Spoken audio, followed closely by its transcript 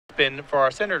been, for our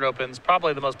standard opens,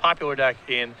 probably the most popular deck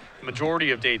in the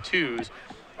majority of day 2s.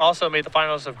 Also made the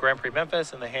finals of Grand Prix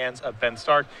Memphis in the hands of Ben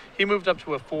Stark. He moved up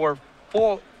to a full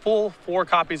 4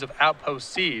 copies of Outpost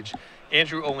Siege.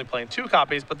 Andrew only playing 2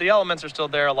 copies, but the elements are still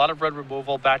there. A lot of red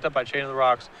removal, backed up by Chain of the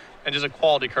Rocks, and just a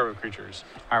quality curve of creatures.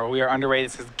 All right, well, we are underway.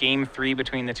 This is game 3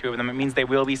 between the two of them. It means they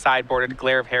will be sideboarded.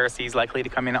 Glare of Heresy is likely to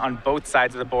come in on both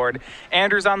sides of the board.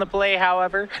 Andrew's on the play,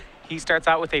 however. He starts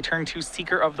out with a turn 2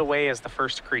 Seeker of the Way as the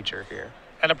first creature here.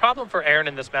 And the problem for Aaron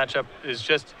in this matchup is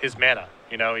just his mana.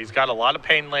 You know, he's got a lot of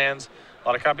Pain lands, a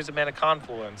lot of copies of Mana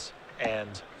Confluence,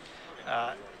 and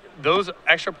those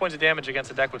extra points of damage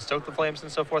against a deck with Stoke the Flames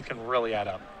and so forth can really add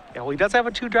up. Yeah, well, he does have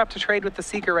a 2-drop to trade with the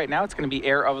Seeker right now. It's going to be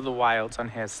Heir of the Wilds on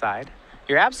his side.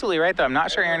 You're absolutely right, though. I'm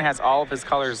not sure Aaron has all of his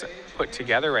colors put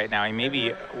together right now. He may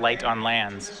be light on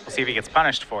lands. We'll see if he gets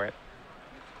punished for it.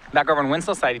 Back over on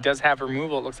Winslow's side, he does have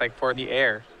removal, it looks like, for the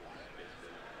Heir.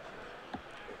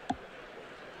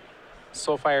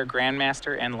 Soulfire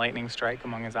Grandmaster and Lightning Strike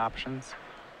among his options.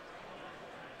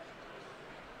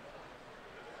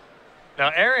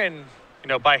 Now, Aaron, you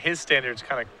know, by his standards,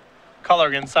 kind of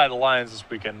coloring inside the lines this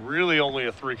weekend, really only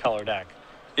a 3-color deck.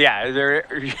 Yeah,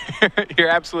 you're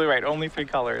absolutely right. Only 3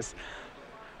 colors.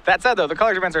 That said, though, the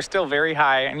color demands are still very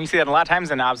high, and you see that a lot of times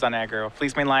in Knobs on aggro.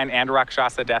 Fleece Mainline and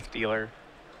Rakshasa Death Dealer.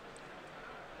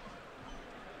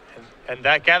 And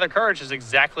that Gather Courage is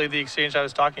exactly the exchange I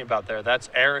was talking about there. That's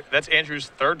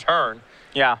Andrew's 3rd turn.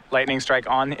 Yeah, Lightning Strike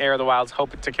on the Heir of the Wilds,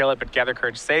 hope to kill it, but Gather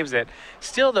Courage saves it.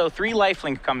 Still, though, 3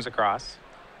 lifelink comes across.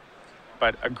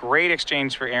 But a great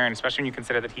exchange for Aaron, especially when you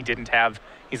consider that he didn't have,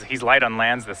 he's light on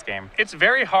lands this game. It's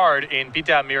very hard in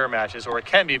beatdown mirror matches, or it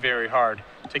can be very hard,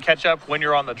 to catch up when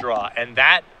you're on the draw. And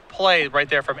that play right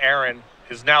there from Aaron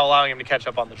is now allowing him to catch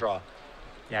up on the draw.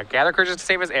 Yeah, Gather Courage to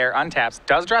save his Heir, untaps,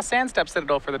 does draw Sandstep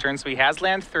Citadel for the turn, so he has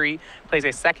land 3, plays a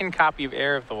 2nd copy of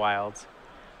Heir of the Wilds.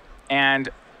 And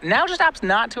now just opts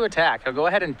not to attack. He'll go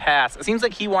ahead and pass. It seems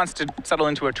like he wants to settle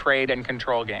into a trade and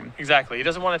control game. Exactly. He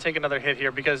doesn't want to take another hit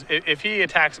here because if he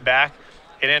attacks back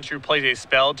and Andrew plays a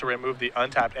spell to remove the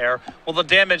untapped Heir, well, the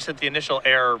damage that the initial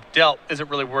Heir dealt isn't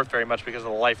really worth very much because of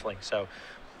the lifelink. So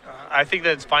I think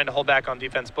that it's fine to hold back on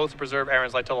defense, both to preserve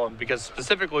Aaron's light total, because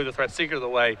specifically the threat Seeker of the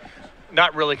Way,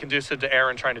 not really conducive to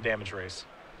Aaron trying to damage race.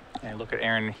 And look at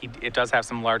Aaron, it does have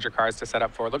some larger cards to set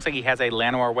up for. It looks like he has a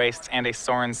Llanowar Wastes and a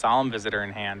Sorin Solemn Visitor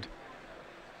in hand.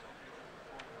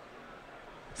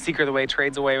 Seeker of the Way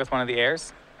trades away with one of the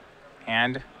heirs,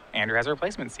 and Andrew has a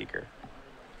replacement Seeker.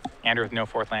 Andrew with no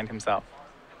 4th land himself.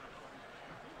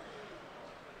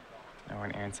 Now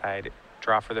on Aaron's side,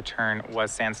 draw for the turn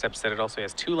was Sandstep Citadel, so he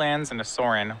has 2 lands and a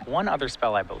Sorin, 1 other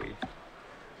spell, I believe.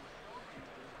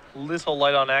 Little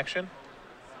light on action.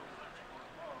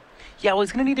 Yeah, well,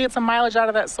 he's going to need to get some mileage out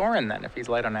of that Sorin then, if he's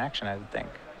light on action, I would think.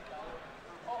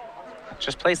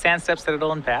 Just play Sandstep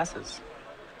Citadel and passes.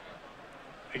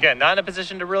 Again, not in a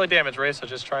position to really damage race, so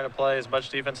just trying to play as much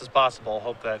defense as possible.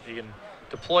 Hope that he can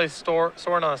deploy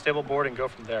Sorin on a stable board and go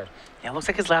from there. Yeah, it looks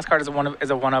like his last card is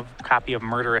a one-of copy of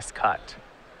Murderous Cut.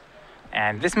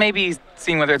 And this may be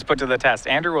seeing whether it's put to the test.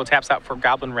 Andrew will taps out for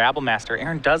Goblin Rabblemaster.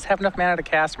 Aaron does have enough mana to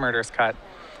cast Murderous Cut,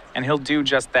 and he'll do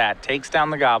just that. Takes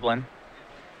down the Goblin.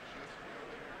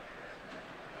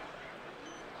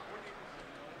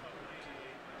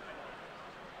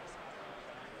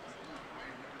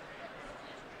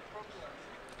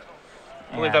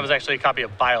 I believe that was actually a copy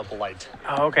of Bile Blight.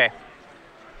 Oh, okay.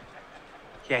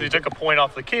 Yeah, he took a point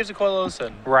off the Caves of Quellos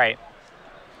and... Right.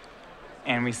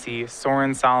 And we see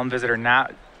Sorin Solemn Visitor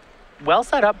not well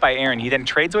set up by Aaron. He then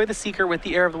trades away the Seeker with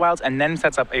the Heir of the Wilds and then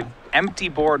sets up a empty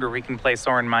board where we can play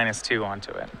Sorin -2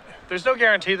 onto it. There's no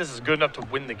guarantee this is good enough to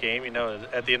win the game. You know,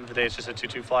 at the end of the day, it's just a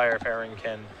 2/2 flyer if Aaron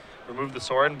can remove the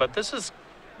Sorin. But this is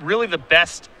really the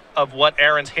best of what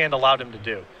Aaron's hand allowed him to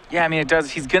do. Yeah, I mean, it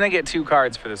does. He's going to get 2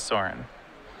 cards for the Sorin.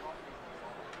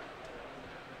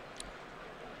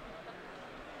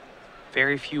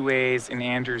 Very few ways in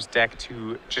Andrew's deck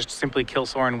to just simply kill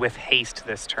Sorin with haste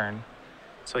this turn.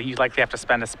 So you likely have to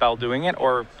spend a spell doing it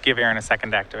or give Aaron a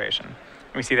 2nd activation.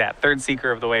 And we see that. 3rd Seeker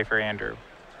of the Way for Andrew.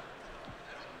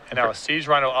 And now a Siege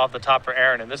Rhino off the top for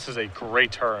Aaron, and this is a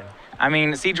great turn. I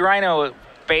mean, Siege Rhino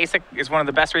basic is one of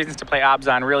the best reasons to play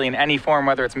Obzon really in any form,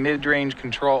 whether it's mid-range,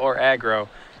 control, or aggro.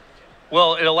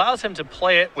 Well, it allows him to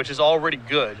play it, which is already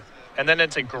good. And then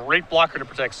it's a great blocker to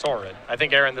protect Sorin. I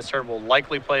think Aaron this turn will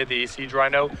likely play the Siege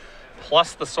Rhino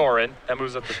plus the Sorin. That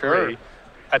moves up to 3.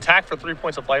 Attack for 3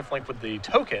 points of lifelink with the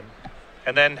token,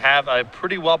 and then have a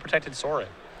pretty well-protected Sorin.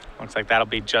 Looks like that'll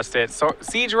be just it. So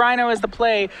Siege Rhino is the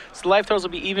play. So the life totals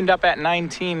will be evened up at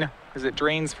 19 as it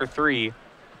drains for 3.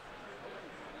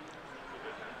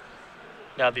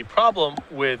 Now, the problem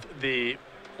with the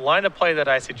line of play that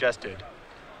I suggested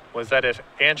was that if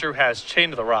Andrew has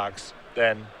Chain to the Rocks,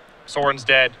 then Soren's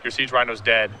dead, your Siege Rhino's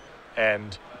dead,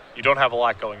 and you don't have a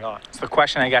lot going on. So the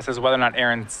question, I guess, is whether or not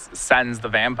Aaron sends the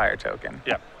Vampire token.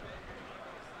 Yeah.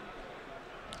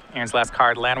 Aaron's last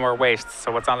card, Land War Wastes.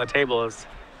 So what's on the table is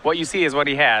what you see is what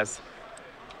he has.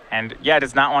 And yeah,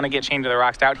 does not want to get Chained to the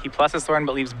Rocks out. He pluses Thorn,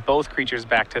 but leaves both creatures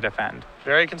back to defend.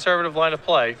 Very conservative line of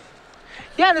play.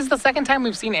 Yeah, this is the second time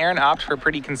we've seen Aaron opt for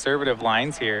pretty conservative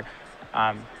lines here.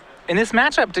 In this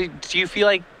matchup, do you feel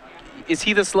like, is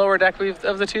he the slower deck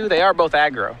of the two? They are both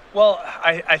aggro. Well,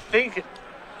 I think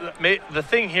the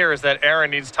thing here is that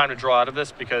Aaron needs time to draw out of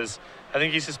this because I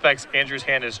think he suspects Andrew's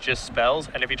hand is just spells,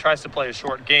 and if he tries to play a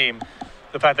short game,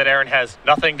 the fact that Aaron has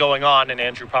nothing going on and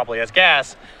Andrew probably has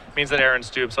gas means that Aaron's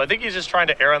duped. So I think he's just trying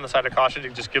to err on the side of caution to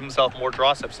just give himself more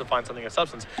draw steps to find something of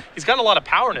substance. He's got a lot of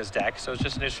power in his deck, so it's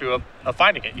just an issue of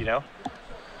finding it, you know?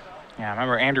 Yeah, I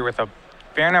remember Andrew with a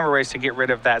fair number of ways to get rid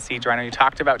of that Siege Rhino. You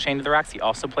talked about Chain to the Rocks. He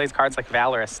also plays cards like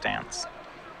Valorous Stance.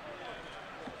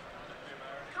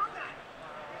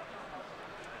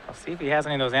 I'll see if he has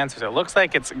any of those answers. It looks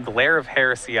like it's Glare of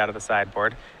Heresy out of the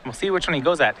sideboard. And we'll see which one he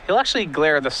goes at. He'll actually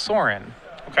Glare the Sorin.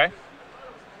 Okay.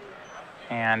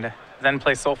 And then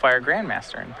play Soulfire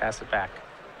Grandmaster and pass it back.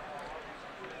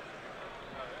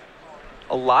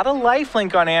 A lot of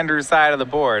lifelink on Andrew's side of the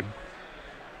board.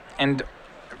 And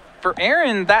for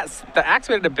Aaron, that's the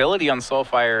activated ability on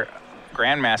Soulfire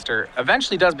Grandmaster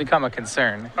eventually does become a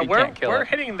concern. He can't kill we're it.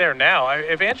 hitting there now.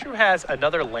 If Andrew has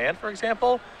another land, for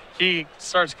example, he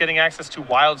starts getting access to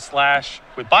Wild Slash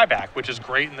with buyback, which is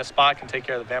great in this spot, can take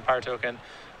care of the Vampire token,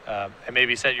 and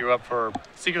maybe set you up for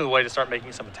Secret of the Way to start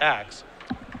making some attacks.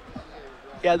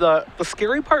 Yeah, the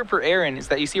scary part for Aaron is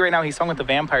that you see right now he's swung with the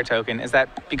Vampire token, is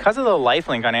that because of the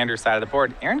lifelink on Andrew's side of the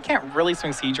board, Aaron can't really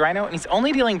swing Siege Rhino, and he's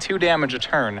only dealing 2 damage a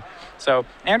turn. So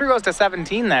Andrew goes to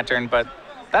 17 that turn, but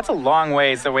that's a long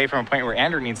ways away from a point where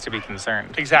Andrew needs to be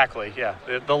concerned. Exactly, yeah.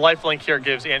 The lifelink here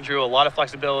gives Andrew a lot of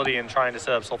flexibility in trying to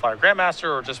set up Soulfire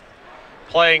Grandmaster or just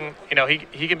playing, you know,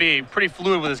 he can be pretty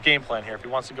fluid with his game plan here. If he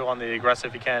wants to go on the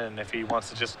aggressive, he can, and if he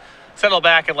wants to just settle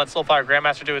back and let Soulfire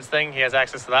Grandmaster do its thing, he has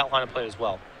access to that line of play as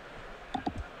well.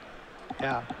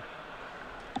 Yeah.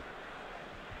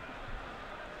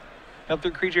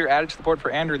 Another creature added to the board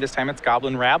for Andrew. This time it's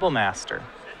Goblin Rabblemaster.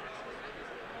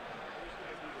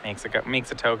 Makes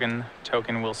a token.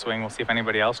 Token will swing. We'll see if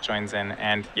anybody else joins in.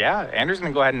 And yeah, Andrew's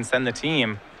going to go ahead and send the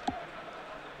team.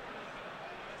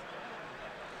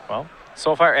 Well,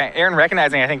 Soulfire, Aaron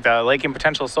recognizing, I think, the laking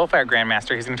potential of Soulfire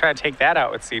Grandmaster. He's going to try to take that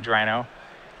out with Siege Rhino.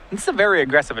 This is a very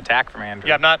aggressive attack from Andrew.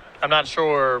 Yeah, I'm not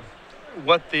sure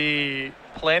what the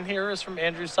plan here is from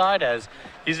Andrew's side, as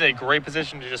he's in a great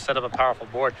position to just set up a powerful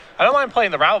board. I don't mind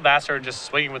playing the Rabblemaster and just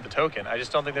swinging with the token. I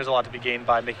just don't think there's a lot to be gained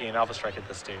by making an Alpha Strike at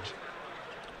this stage.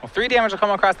 Well, 3 damage will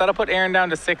come across. That'll put Aaron down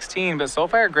to 16, but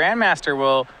Soulfire Grandmaster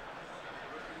will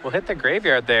hit the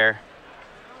graveyard there.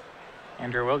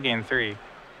 Andrew will gain 3,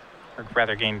 or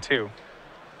rather gain 2.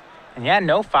 And yeah,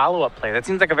 no follow-up play. That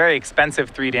seems like a very expensive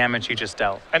 3 damage you just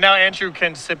dealt. And now Andrew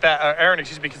can sit back, Aaron,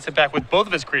 excuse me, can sit back with both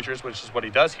of his creatures, which is what he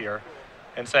does here,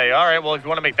 and say, all right, well, if you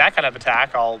want to make that kind of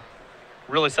attack, I'll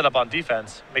really set up on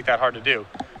defense, make that hard to do.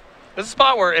 This is a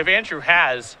spot where if Andrew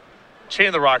has Chain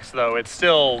of the Rocks, though, it's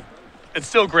still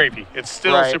gravy. It's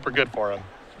still super good for him.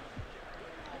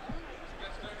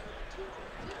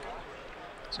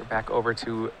 So back over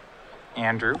to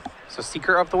Andrew. So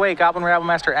Seeker of the Way, Goblin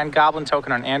Rabblemaster, and Goblin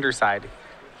token on Andrew's side.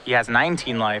 He has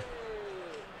 19 life.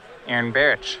 Aaron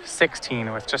Barich,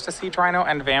 16 with just a Siege Rhino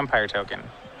and Vampire token.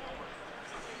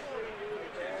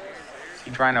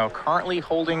 Siege Rhino currently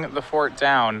holding the fort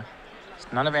down. So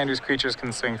none of Andrew's creatures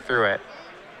can swing through it.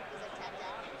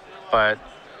 But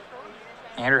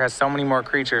Andrew has so many more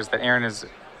creatures that Aaron is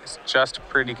just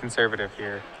pretty conservative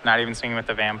here, not even swinging with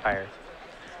the Vampire.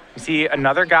 You see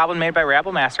another Goblin made by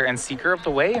Rabblemaster, and Seeker of the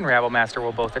Way and Rabblemaster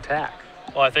will both attack.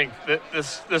 Well, I think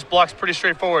this block's pretty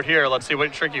straightforward here. Let's see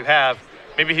what trick you have.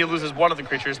 Maybe he loses one of the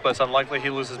creatures, but it's unlikely he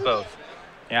loses both.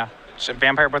 Yeah,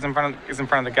 Vampire is in front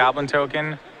of the Goblin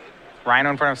token, Rhino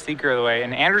in front of Seeker of the Way,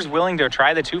 and Andrew's willing to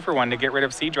try the 2-for-1 to get rid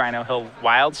of Siege Rhino. He'll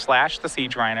Wild Slash the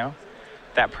Siege Rhino.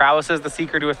 That prowesses the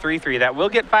Seeker to a 3/3. That will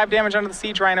get 5 damage onto the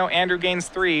Siege Rhino. Andrew gains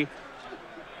 3.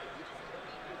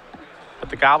 But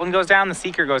the Goblin goes down, the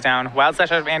Seeker goes down. Wild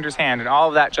Slash out of Andrew's hand, and all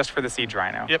of that just for the Siege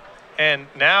Rhino. Yep. And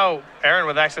now Aaron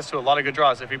with access to a lot of good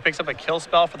draws. If he picks up a kill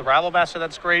spell for the Rabblemaster,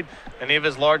 that's great. Any of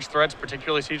his large threats,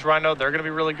 particularly Siege Rhino, they're going to be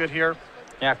really good here.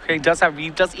 Yeah, he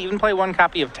does even play 1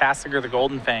 copy of Tasigur the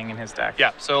Golden Fang in his deck.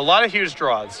 Yeah, so a lot of huge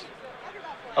draws.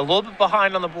 A little bit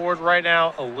behind on the board right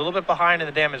now, a little bit behind in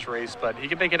the damage race, but he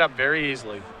can make it up very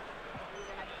easily.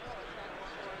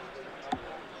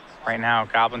 Right now,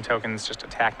 Goblin Token's just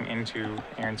attacking into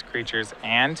Aaron's creatures,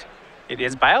 and it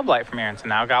is Bioblight from Aaron. So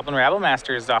now Goblin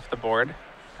Rabblemaster is off the board.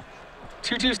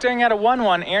 2-2 staring at a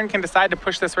 1-1. Aaron can decide to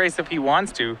push this race if he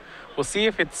wants to. We'll see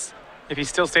if he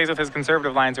still stays with his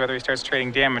conservative lines, whether he starts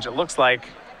trading damage. It looks like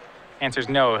answer's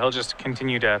no. He'll just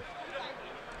continue to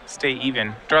stay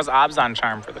even. Draws Abzan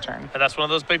Charm for the turn. And that's one of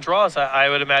those big draws. I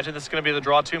would imagine this is going to be the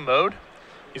draw 2 mode.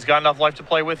 He's got enough life to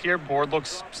play with here. Board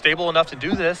looks stable enough to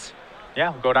do this.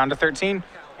 Yeah, we'll go down to 13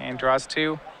 and draws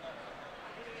 2.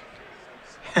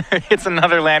 It's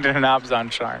another land and an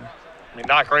Abzan Charm. I mean,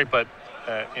 not great, but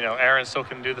you know, Aaron still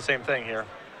can do the same thing here.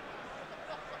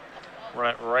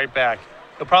 Right back.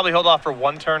 He'll probably hold off for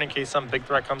 1 turn in case some big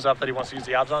threat comes up that he wants to use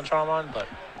the Abzan Charm on, but...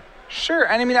 Sure,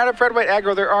 and I mean, out of red-white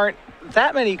aggro, there aren't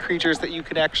that many creatures that you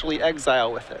can actually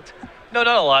exile with it. No,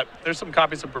 not a lot. There's some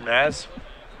copies of Bramaz.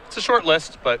 It's a short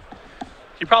list, but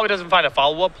he probably doesn't find a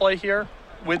follow-up play here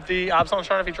with the Abzan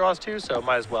Charm if he draws 2, so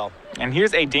might as well. And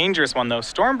here's a dangerous one, though.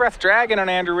 Stormbreath Dragon on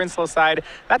Andrew Winslow's side.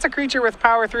 That's a creature with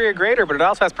power 3 or greater, but it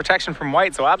also has protection from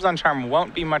white, so Abzan Charm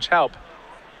won't be much help.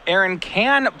 Aaron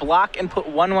can block and put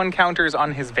 1/1 counters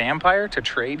on his Vampire to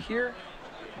trade here.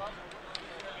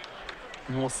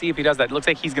 And we'll see if he does that. It looks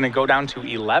like he's going to go down to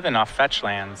 11 off fetch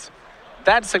lands.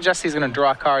 That suggests he's going to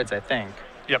draw cards, I think.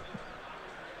 Yep.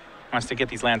 Wants to get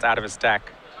these lands out of his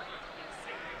deck.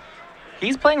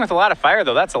 He's playing with a lot of fire,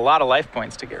 though. That's a lot of life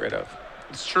points to get rid of.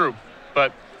 It's true,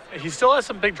 but he still has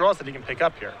some big draws that he can pick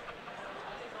up here.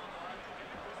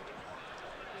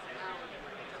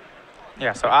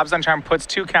 Yeah, so Abzan Charm puts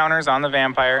 2 counters on the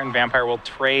Vampire, and Vampire will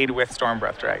trade with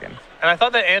Stormbreath Dragon. And I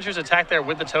thought that Andrew's attack there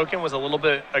with the token was a little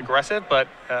bit aggressive, but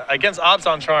against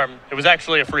Abzan Charm, it was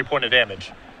actually a free point of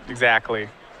damage. Exactly.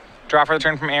 Draw for the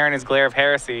turn from Aaron is Glare of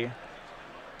Heresy.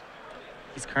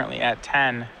 He's currently at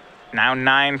 10. Now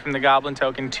 9 from the Goblin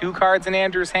token. 2 cards in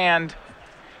Andrew's hand.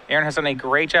 Aaron has done a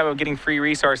great job of getting free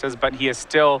resources, but he is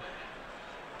still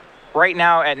right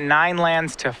now at 9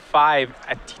 lands to 5.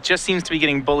 He just seems to be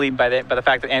getting bullied by the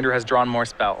fact that Andrew has drawn more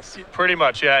spells. Pretty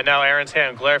much, yeah. Now Aaron's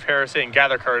hand, Glare of Heresy and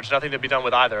Gather Courage. Nothing to be done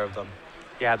with either of them.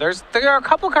 Yeah, there are a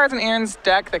couple cards in Aaron's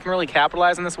deck that can really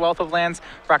capitalize on this wealth of lands.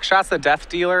 Rakshas the Death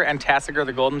Dealer and Tassiger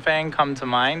the Golden Fang come to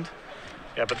mind.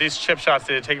 Yeah, but these chip shots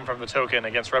that are taken from the token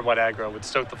against red-white aggro with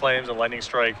Stoke the Flames and Lightning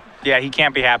Strike. Yeah, he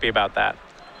can't be happy about that.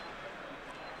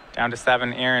 Down to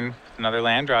 7, Aaron, another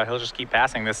land draw. He'll just keep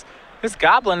passing this. This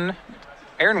Goblin,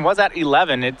 Aaron was at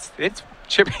 11. It's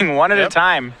chipping 1 at a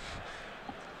time.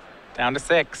 Down to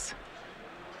 6.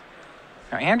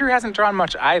 Now, Andrew hasn't drawn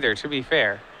much either, to be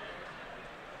fair.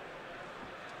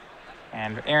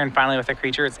 And Aaron finally with a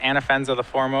creature. It's Anafenza the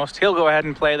Foremost. He'll go ahead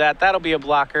and play that. That'll be a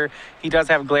blocker. He does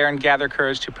have Glare and Gather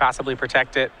Courage to possibly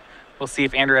protect it. We'll see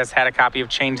if Andrew has had a copy of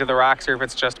Chain to the Rocks or if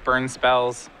it's just burn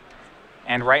spells.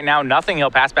 And right now, nothing.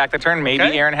 He'll pass back the turn. Maybe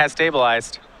Aaron has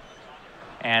stabilized.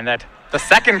 And that the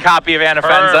second copy of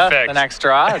Anafenza, the next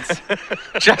draw. It's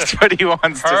just what he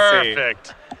wants to see.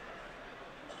 Perfect.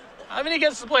 I mean, he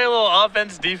gets to play a little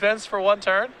offense, defense for 1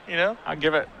 turn, you know? I'll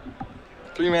give it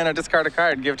 3 mana, discard a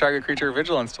card, give target creature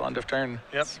Vigilance till end of turn.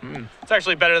 Yep. It's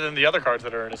actually better than the other cards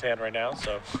that are in his hand right now,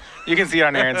 so. You can see it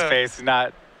on Aaron's face. He's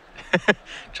not,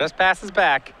 just passes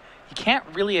back. He can't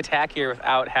really attack here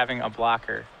without having a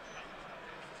blocker.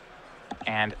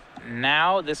 And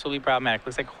now this will be problematic.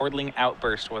 Looks like Hordling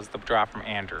Outburst was the draw from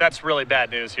Andrew. That's really bad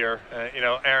news here. You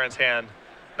know, Aaron's hand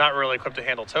not really equipped to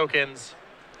handle tokens.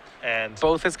 And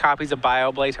both his copies of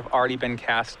Bioblight have already been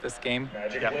cast this game.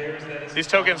 Yeah. These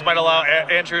tokens might allow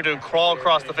Andrew to crawl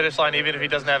across the finish line even if he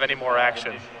doesn't have any more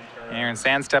action. Aaron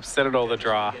Sandstep Citadel the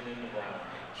draw.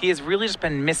 He has really just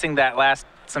been missing that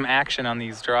some action on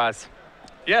these draws.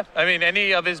 Yeah, I mean,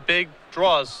 any of his big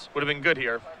draws would have been good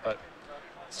here, but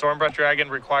Stormbreath Dragon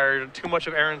required too much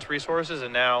of Aaron's resources,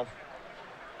 and now...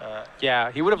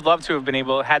 yeah, he would have loved to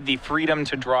have had the freedom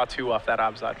to draw 2 off that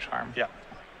Abzan Charm. Yeah.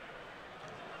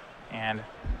 And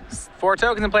 4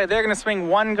 tokens in play. They're going to swing.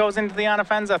 1 goes into the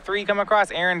Anafenza. 3 come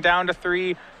across. Aaron down to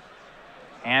 3.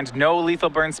 And no lethal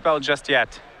burn spell just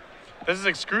yet. This is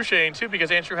excruciating, too,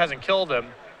 because Andrew hasn't killed him.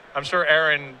 I'm sure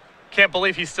Aaron can't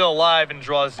believe he's still alive and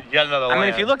draws yet another land. I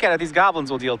mean, if you look at it, these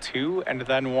goblins will deal 2 and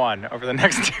then 1 over the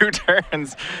next 2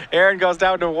 turns. Aaron goes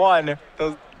down to 1.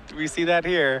 We see that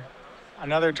here.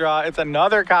 Another draw. It's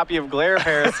another copy of Glare of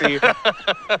Heresy.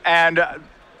 And...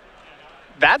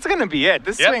 that's going to be it.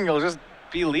 This swing will just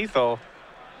be lethal.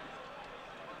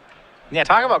 Yeah,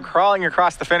 talk about crawling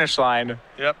across the finish line.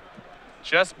 Yep.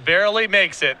 Just barely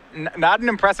makes it. Not an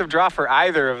impressive draw for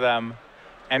either of them.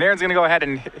 And Aaron's going to go ahead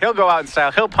and he'll go out in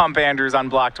style. He'll pump Andrew's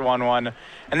unblocked 1-1.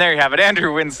 And there you have it.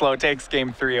 Andrew Winslow takes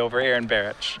game 3 over Aaron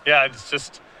Barich. Yeah, it's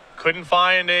just couldn't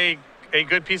find a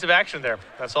good piece of action there.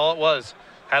 That's all it was.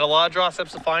 Had a lot of draw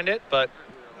steps to find it, but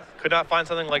could not find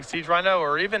something like Siege Rhino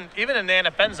or even an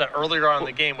Anafenza earlier on in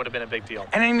the game would have been a big deal.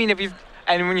 And I mean,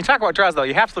 and when you talk about draws, though,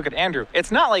 you have to look at Andrew.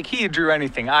 It's not like he drew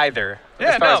anything either,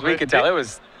 as far as we could tell. It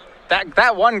was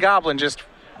that one goblin just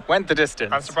went the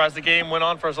distance. I'm surprised the game went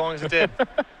on for as long as it did.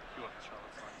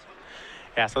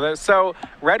 Yeah, so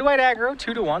red-white aggro,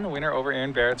 2-1, the winner over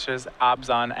Aaron Barich's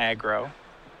Obzon aggro.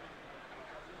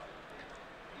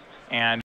 And